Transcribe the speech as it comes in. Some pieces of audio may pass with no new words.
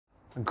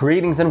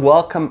Greetings and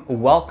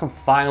welcome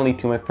finally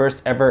to my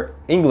first ever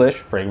English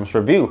fragrance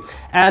review.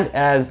 And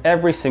as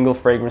every single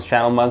fragrance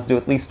channel must do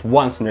at least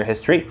once in their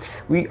history,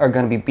 we are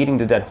going to be beating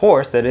the dead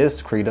horse that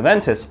is Creed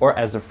Aventus, or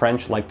as the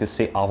French like to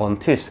say,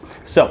 Aventus.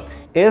 So,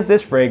 is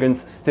this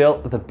fragrance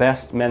still the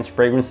best men's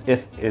fragrance,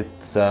 if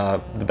it's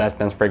the best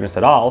men's fragrance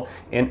at all,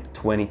 in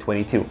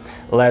 2022?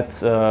 Let's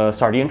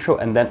start the intro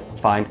and then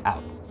find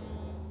out.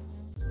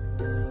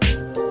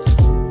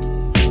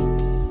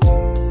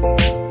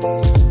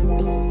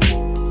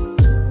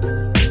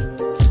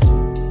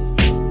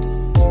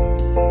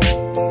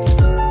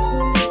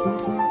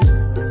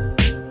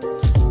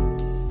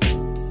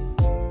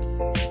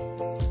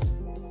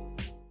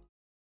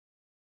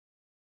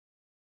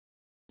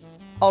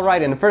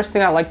 Alright, and the first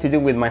thing I like to do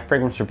with my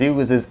fragrance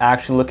reviews is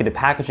actually look at the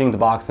packaging, the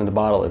box, and the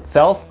bottle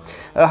itself.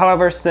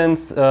 However,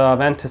 since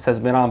Aventus has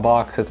been on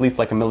box at least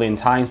like a million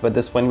times, but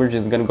this one we're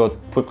just going to go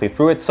quickly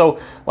through it. So,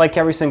 like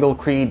every single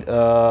Creed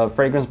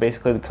fragrance,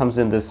 basically it comes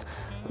in this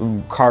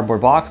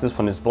cardboard box. This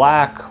one is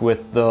black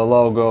with the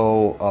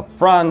logo up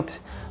front.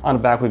 On the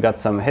back we've got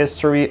some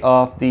history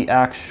of the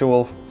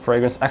actual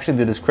fragrance, actually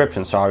the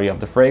description, sorry,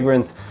 of the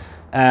fragrance.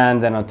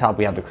 And then on top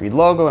we have the Creed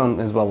logo,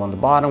 and as well on the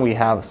bottom we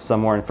have some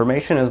more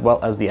information, as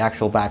well as the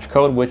actual batch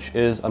code, which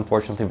is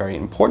unfortunately very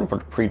important for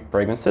the Creed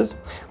fragrances.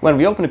 When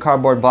we open the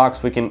cardboard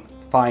box, we can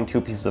find two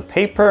pieces of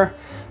paper,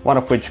 one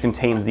of which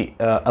contains the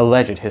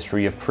alleged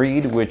history of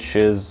Creed, which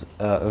is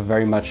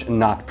very much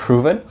not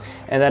proven.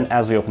 And then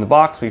as we open the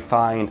box, we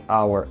find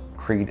our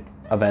Creed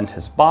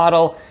Aventus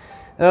bottle.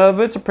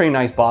 It's a pretty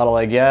nice bottle,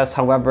 I guess.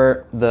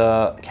 However,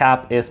 the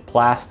cap is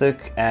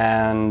plastic,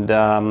 and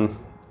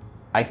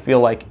I feel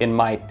like it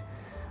might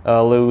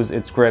lose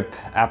its grip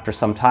after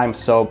some time,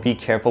 so be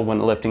careful when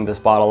lifting this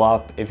bottle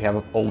up. If you have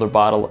an older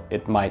bottle,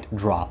 it might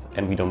drop,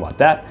 and we don't want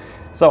that.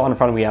 So on the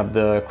front we have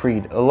the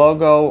Creed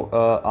logo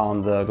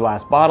on the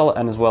glass bottle,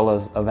 and as well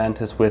as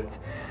Aventus with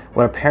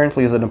what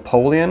apparently is a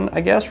Napoleon, I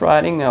guess,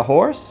 riding a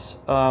horse.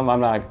 I'm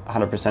not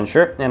 100%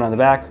 sure. And on the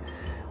back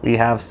we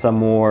have some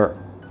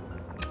more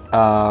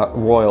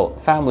royal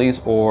families,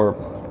 or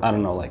I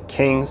don't know, like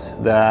kings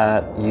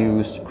that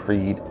used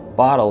Creed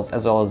bottles,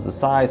 as well as the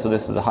size. So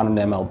this is a 100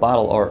 ml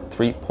bottle, or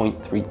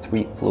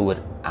 3.33 fluid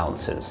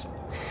ounces.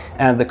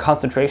 And the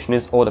concentration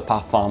is eau de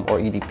parfum, or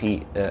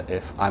EDP,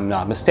 if I'm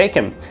not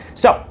mistaken.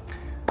 So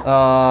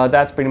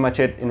that's pretty much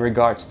it in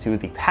regards to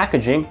the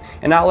packaging.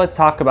 And now let's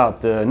talk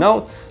about the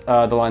notes,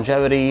 the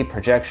longevity,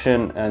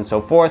 projection, and so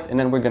forth. And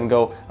then we're going to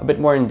go a bit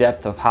more in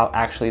depth of how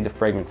actually the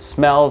fragrance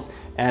smells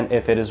and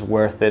if it is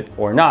worth it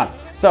or not.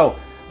 So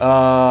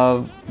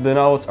the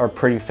notes are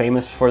pretty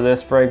famous for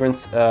this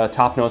fragrance.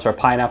 Top notes are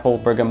pineapple,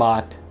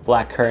 bergamot,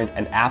 blackcurrant,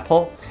 and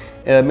apple.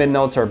 Mid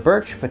notes are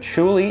birch,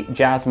 patchouli,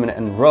 jasmine,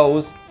 and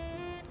rose.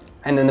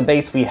 And in the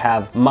base we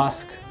have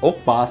musk,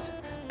 oak moss,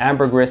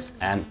 ambergris,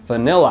 and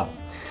vanilla.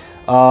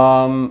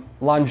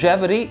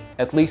 Longevity,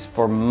 at least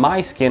for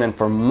my skin and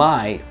for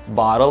my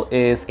bottle,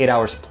 is 8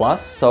 hours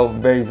plus, so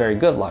very, very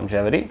good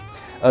longevity.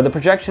 The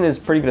projection is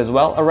pretty good as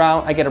well.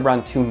 I get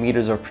around 2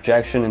 meters of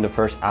projection in the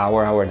first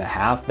hour and a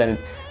half. Then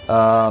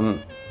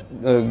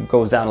it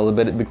goes down a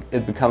little bit.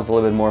 It becomes a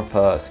little bit more of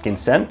a skin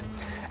scent.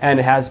 And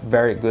it has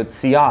very good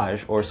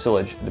sillage or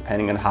sillage,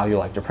 depending on how you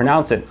like to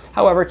pronounce it.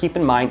 However, keep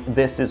in mind,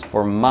 this is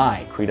for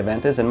my Creed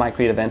Aventus, and my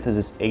Creed Aventus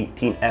is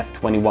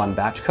 18F21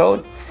 batch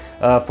code.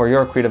 For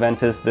your Creed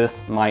Aventus,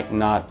 this might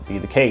not be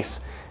the case.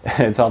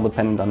 It's all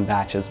dependent on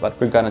batches, but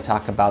we're going to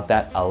talk about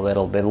that a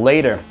little bit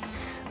later.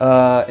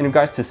 In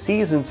regards to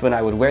seasons, when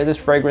I would wear this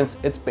fragrance,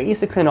 it's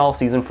basically an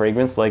all-season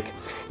fragrance. Like,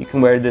 you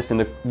can wear this in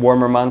the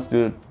warmer months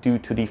due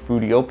to the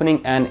fruity opening,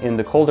 and in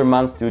the colder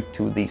months due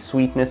to the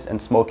sweetness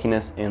and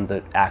smokiness in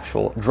the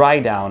actual dry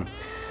down.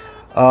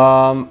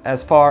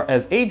 As far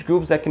as age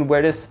groups that can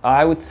wear this,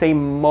 I would say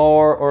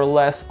more or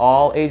less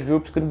all age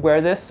groups could wear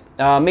this.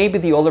 Maybe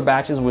the older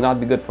batches would not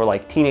be good for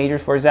like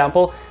teenagers, for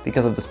example,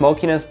 because of the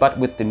smokiness, but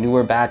with the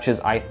newer batches,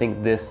 I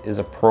think this is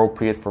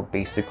appropriate for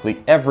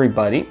basically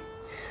everybody.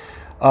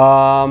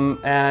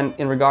 And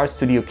in regards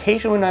to the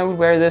occasion when I would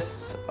wear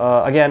this,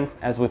 again,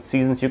 as with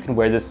seasons, you can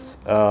wear this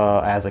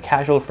as a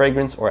casual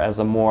fragrance, or as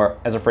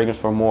a fragrance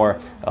for more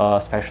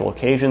special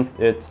occasions.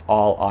 It's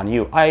all on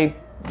you. I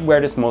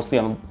wear this mostly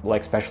on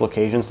like special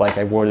occasions, like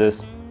I wore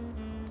this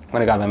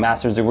when I got my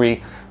master's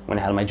degree, when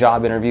I had my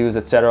job interviews,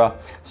 etc.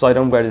 So I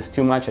don't wear this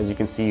too much. As you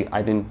can see,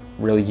 I didn't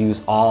really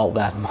use all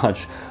that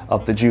much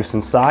of the juice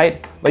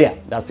inside. But yeah,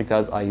 that's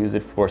because I use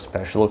it for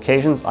special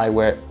occasions. I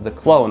wear the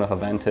clone of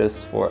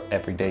Aventus for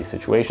everyday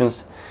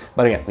situations.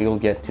 But again, we will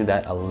get to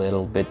that a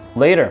little bit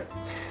later.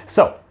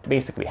 So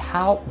basically,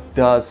 how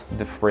does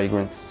the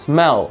fragrance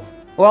smell?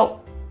 Well,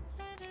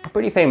 a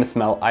pretty famous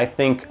smell. I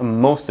think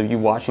most of you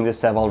watching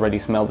this have already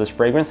smelled this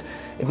fragrance.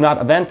 If not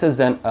Aventus,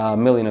 then a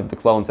million of the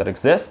clones that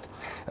exist.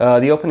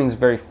 The opening is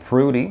very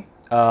fruity,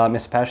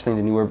 especially in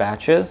the newer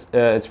batches.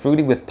 It's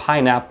fruity with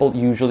pineapple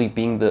usually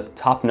being the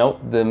top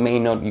note, the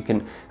main note you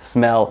can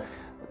smell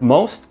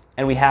most.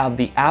 And we have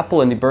the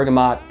apple and the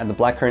bergamot and the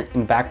blackcurrant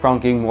in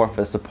background, giving more of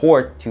a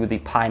support to the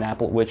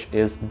pineapple, which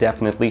is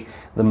definitely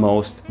the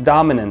most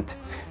dominant.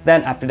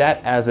 Then after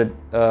that,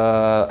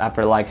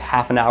 after like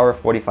half an hour,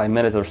 45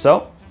 minutes or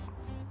so,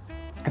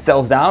 it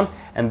settles down,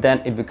 and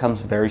then it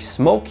becomes very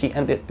smoky,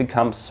 and it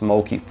becomes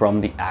smoky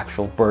from the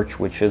actual birch,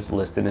 which is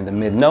listed in the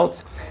mid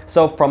notes.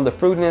 So from the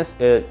fruitiness,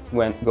 it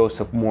goes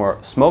to more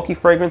smoky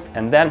fragrance,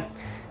 and then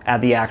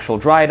at the actual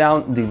dry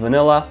down, the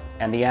vanilla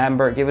and the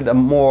amber give it a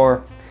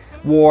more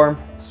warm,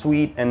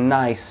 sweet, and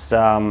nice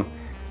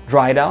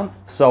dry down.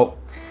 So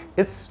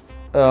it's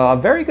a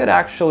very good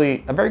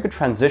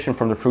transition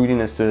from the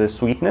fruitiness to the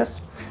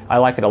sweetness. I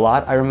like it a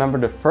lot. I remember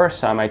the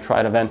first time I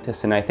tried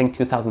Aventus in, I think,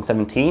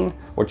 2017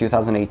 or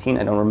 2018,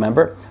 I don't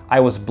remember. I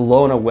was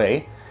blown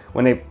away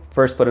when I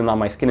first put it on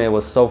my skin. It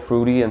was so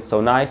fruity and so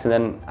nice, and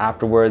then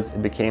afterwards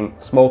it became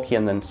smoky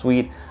and then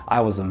sweet.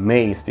 I was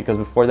amazed, because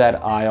before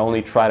that I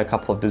only tried a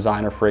couple of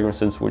designer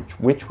fragrances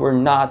which were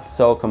not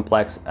so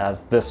complex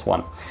as this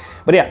one.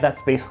 But yeah,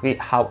 that's basically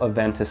how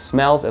Aventus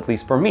smells, at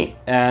least for me.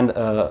 And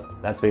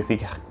that's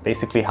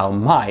basically how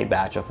my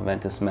batch of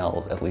Aventus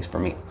smells, at least for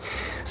me.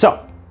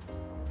 So,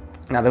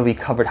 now that we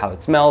covered how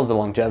it smells, the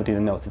longevity,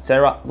 the notes,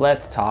 etc.,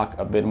 let's talk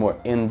a bit more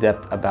in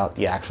depth about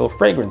the actual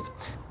fragrance.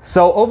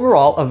 So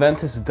overall,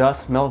 Aventus does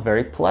smell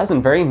very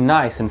pleasant, very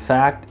nice. In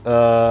fact,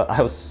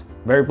 I was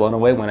very blown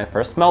away when I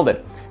first smelled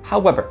it.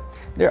 However,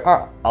 there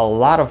are a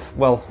lot of,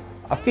 well,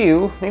 a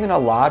few, maybe not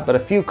a lot, but a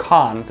few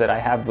cons that I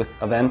have with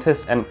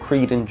Aventus and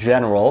Creed in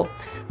general,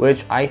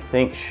 which I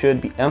think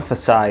should be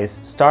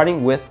emphasized,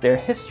 starting with their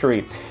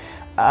history.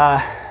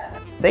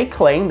 They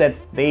claim that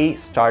they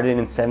started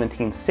in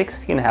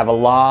 1760 and have a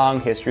long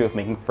history of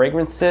making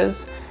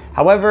fragrances.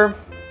 However,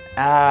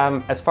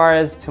 as far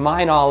as to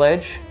my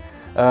knowledge,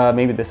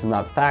 maybe this is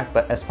not fact,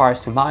 but as far as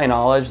to my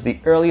knowledge, the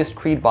earliest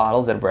Creed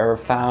bottles that were ever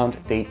found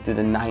date to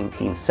the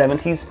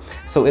 1970s.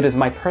 So it is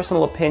my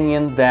personal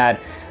opinion that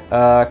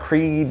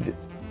Creed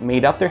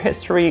made up their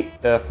history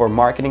for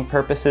marketing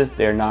purposes.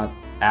 They're not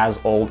as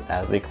old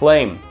as they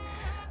claim.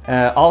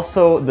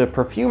 Also, the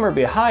perfumer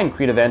behind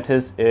Creed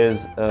Aventus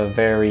is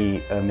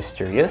very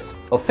mysterious.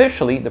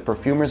 Officially, the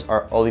perfumers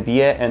are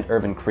Olivier and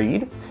Irvin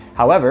Creed.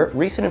 However,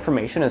 recent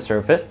information has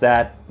surfaced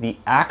that the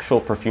actual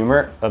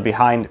perfumer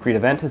behind Creed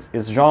Aventus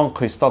is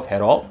Jean-Christophe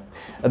Hérault.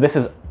 This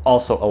is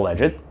also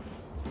alleged,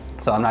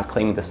 so I'm not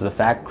claiming this is a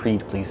fact.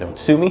 Creed, please don't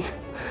sue me.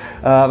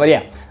 But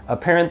yeah,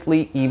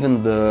 apparently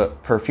even the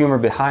perfumer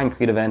behind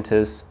Creed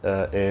Aventus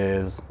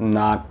is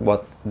not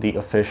what the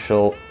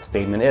official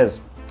statement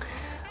is.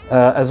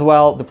 As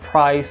well, the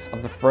price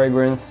of the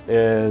fragrance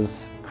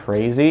is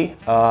crazy.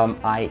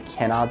 I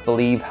cannot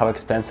believe how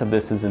expensive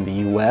this is in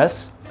the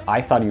US. I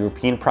thought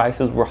European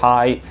prices were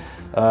high.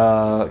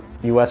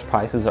 US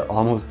prices are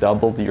almost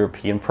double the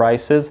European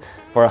prices.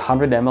 For a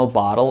 100 ml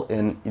bottle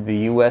in the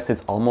US,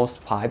 it's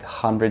almost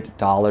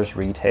 $500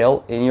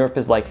 retail. In Europe,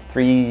 it's like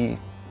 $340,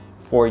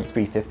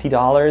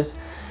 $350.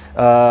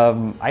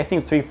 I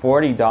think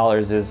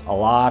 $340 is a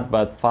lot,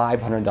 but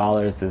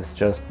 $500 is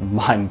just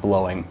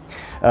mind-blowing.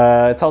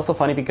 It's also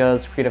funny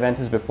because Creed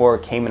Aventus before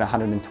came in a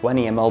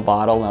 120 ml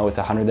bottle, now it's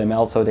 100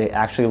 ml, so they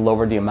actually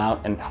lowered the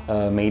amount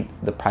and made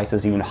the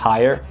prices even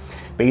higher.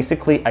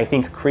 Basically, I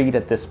think Creed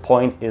at this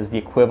point is the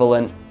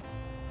equivalent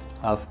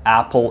of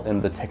Apple in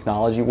the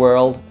technology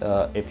world.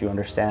 If you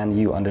understand,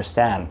 you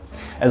understand.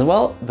 As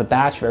well, the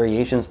batch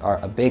variations are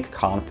a big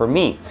con for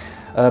me.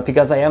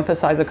 Because I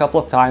emphasized a couple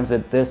of times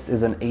that this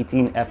is an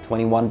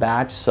 18F21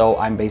 batch, so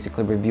I'm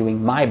basically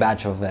reviewing my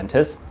batch of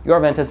Aventus. Your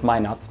Aventus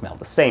might not smell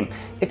the same.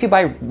 If you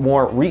buy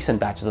more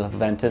recent batches of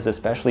Aventus,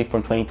 especially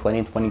from 2020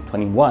 and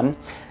 2021,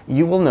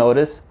 you will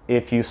notice,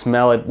 if you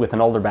smell it with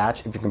an older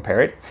batch, if you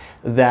compare it,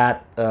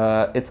 that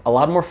it's a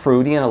lot more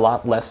fruity and a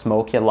lot less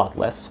smoky, a lot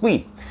less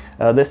sweet.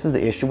 This is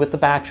the issue with the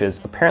batches.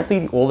 Apparently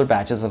the older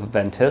batches of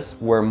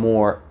Aventus were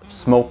more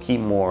smoky,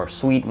 more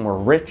sweet, more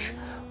rich,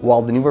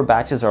 while the newer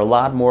batches are a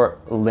lot more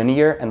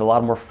linear and a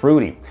lot more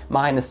fruity.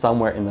 Mine is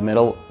somewhere in the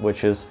middle,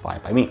 which is fine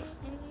by me.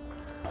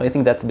 I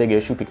think that's a big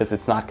issue because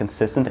it's not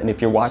consistent, and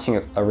if you're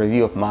watching a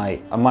review of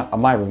my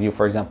review,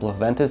 for example, of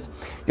Aventus,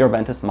 your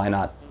Aventus might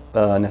not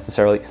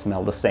necessarily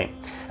smell the same.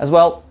 As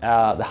well,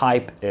 the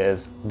hype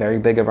is very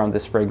big around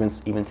this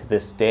fragrance even to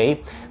this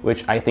day,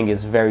 which I think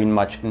is very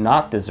much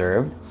not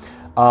deserved.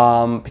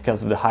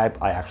 Because of the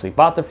hype, I actually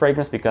bought the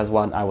fragrance because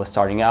when I was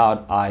starting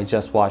out, I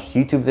just watched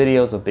YouTube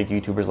videos of big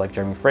YouTubers like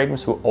Jeremy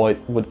Fragrance who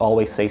would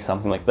always say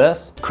something like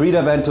this. Creed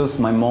Aventus,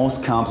 my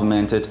most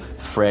complimented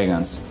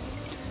fragrance.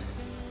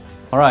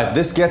 Alright,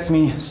 this gets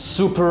me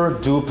super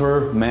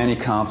duper many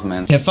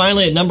compliments. And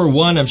finally at number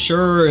 1, I'm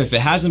sure if it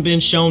hasn't been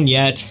shown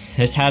yet,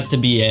 this has to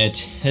be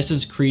it. This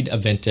is Creed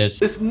Aventus.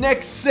 This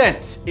next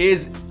scent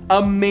is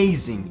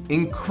amazing,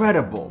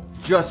 incredible.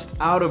 Just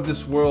out of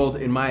this world,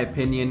 in my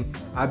opinion.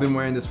 I've been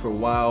wearing this for a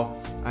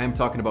while. I am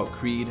talking about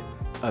Creed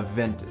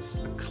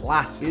Aventus, a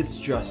classic. It's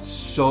just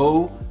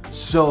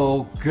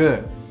so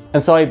good.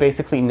 And so I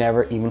basically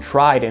never even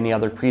tried any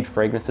other Creed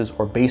fragrances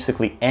or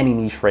basically any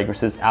niche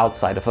fragrances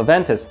outside of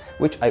Aventus,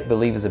 which I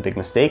believe is a big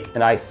mistake.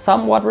 And I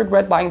somewhat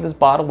regret buying this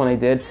bottle when I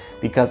did,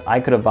 because I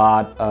could have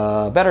bought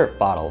better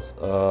bottles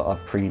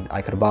of Creed.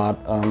 I could have bought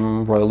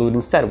Royal Oud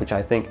instead, which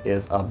I think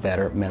is a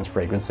better men's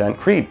fragrance than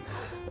Creed.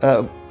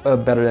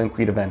 Better than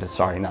Creed Aventus,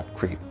 sorry, not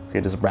Creed.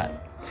 Creed is a brand.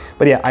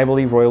 But yeah, I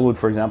believe Royal Oud,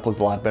 for example, is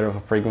a lot better of a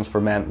fragrance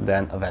for men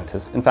than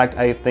Aventus. In fact,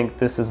 I think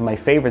this is my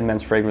favorite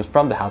men's fragrance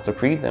from the House of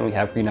Creed. Then we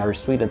have Green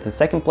Irish Sweet at the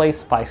 2nd place,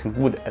 Spice and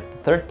Wood at the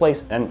 3rd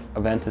place, and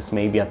Aventus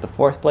maybe at the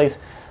 4th place.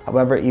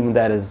 However, even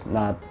that is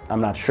not,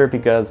 I'm not sure,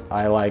 because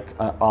I like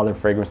other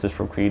fragrances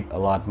from Creed a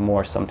lot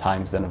more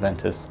sometimes than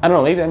Aventus. I don't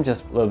know, maybe I'm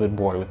just a little bit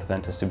bored with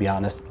Aventus, to be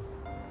honest.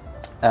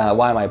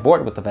 Why am I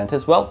bored with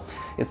Aventus? Well,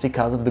 it's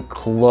because of the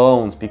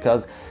clones,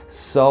 because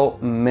so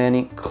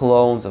many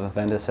clones of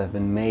Aventus have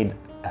been made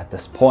at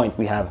this point.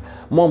 We have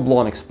Mont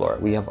Blanc Explorer,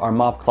 we have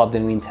Armave Club de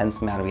Nuit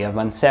Intense Man, we have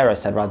Mancera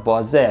Cedrat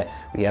Boisé,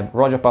 we have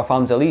Roger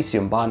Parfums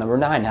Elysium, Bar No.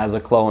 9 has a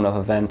clone of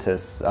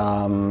Aventus,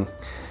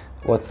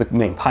 what's the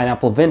name,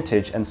 Pineapple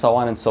Vintage, and so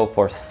on and so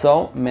forth.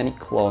 So many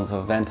clones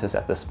of Aventus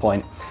at this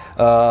point.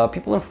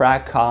 People in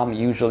Fragcom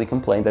usually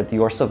complain that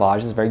Dior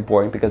Sauvage is very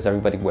boring because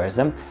everybody wears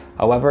them.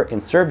 However, in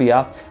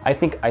Serbia, I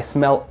think I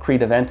smell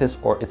Creed Aventus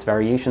or its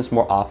variations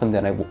more often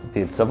than I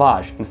did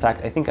Sauvage. In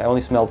fact, I think I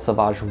only smelled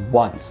Sauvage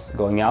once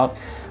going out,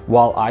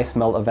 while I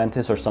smelled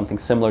Aventus or something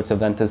similar to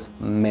Aventus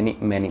many,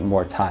 many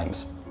more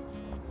times.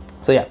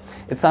 So yeah,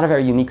 it's not a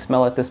very unique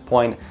smell at this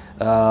point.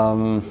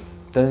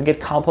 Does it get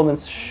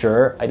compliments?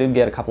 Sure, I did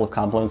get a couple of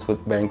compliments with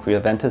wearing Creed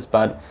Aventus,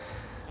 but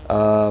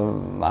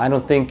I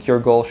don't think your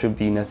goal should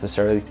be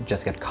necessarily to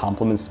just get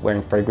compliments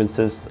wearing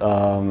fragrances.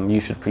 You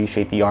should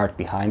appreciate the art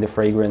behind the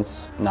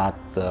fragrance, not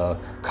the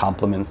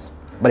compliments.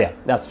 But yeah,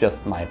 that's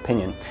just my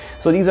opinion.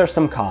 So these are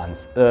some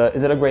cons.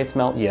 Is it a great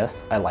smell?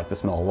 Yes, I like the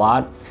smell a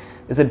lot.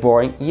 Is it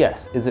boring?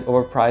 Yes. Is it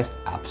overpriced?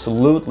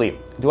 Absolutely.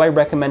 Do I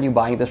recommend you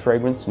buying this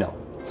fragrance? No.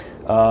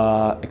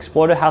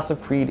 Explore the House of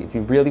Creed. If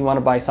you really want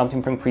to buy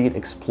something from Creed,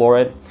 explore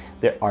it.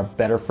 There are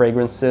better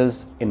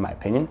fragrances, in my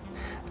opinion.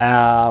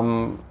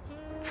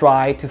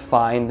 Try to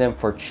find them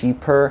for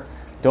cheaper.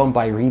 Don't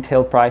buy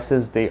retail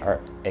prices. They are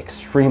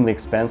extremely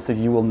expensive.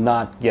 You will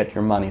not get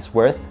your money's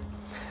worth.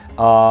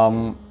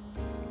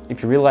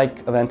 If you really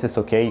like Aventus,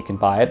 okay, you can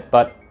buy it,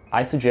 but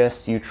I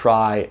suggest you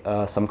try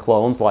some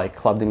clones like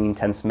Club de Nuit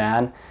Intense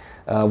Man.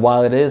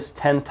 While it is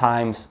 10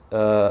 times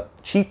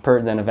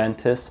cheaper than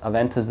Aventus,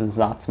 Aventus does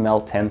not smell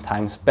 10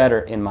 times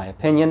better, in my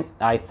opinion.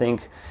 I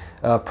think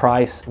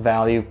price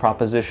value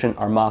proposition,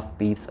 Armave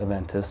beats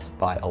Aventus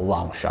by a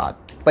long shot.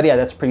 But yeah,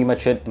 that's pretty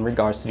much it in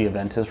regards to the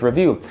Aventus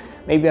review.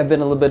 Maybe I've been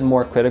a little bit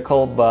more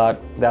critical,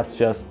 but that's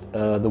just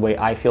the way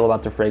I feel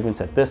about the fragrance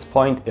at this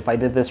point. If I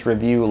did this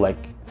review like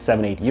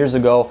 7-8 years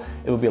ago,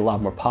 it would be a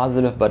lot more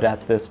positive, but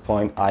at this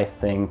point, I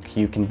think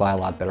you can buy a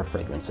lot better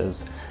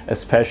fragrances,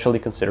 especially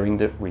considering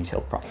the retail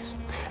price.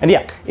 And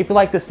yeah, if you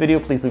like this video,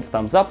 please leave a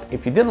thumbs up.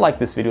 If you didn't like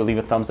this video, leave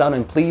a thumbs down,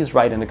 and please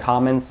write in the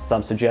comments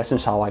some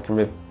suggestions how I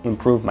can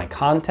improve my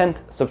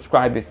content.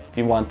 Subscribe if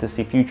you want to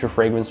see future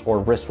fragrance or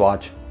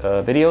wristwatch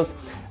videos.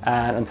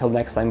 And until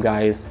next time,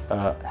 guys,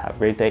 have a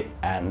great day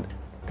and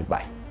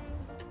goodbye.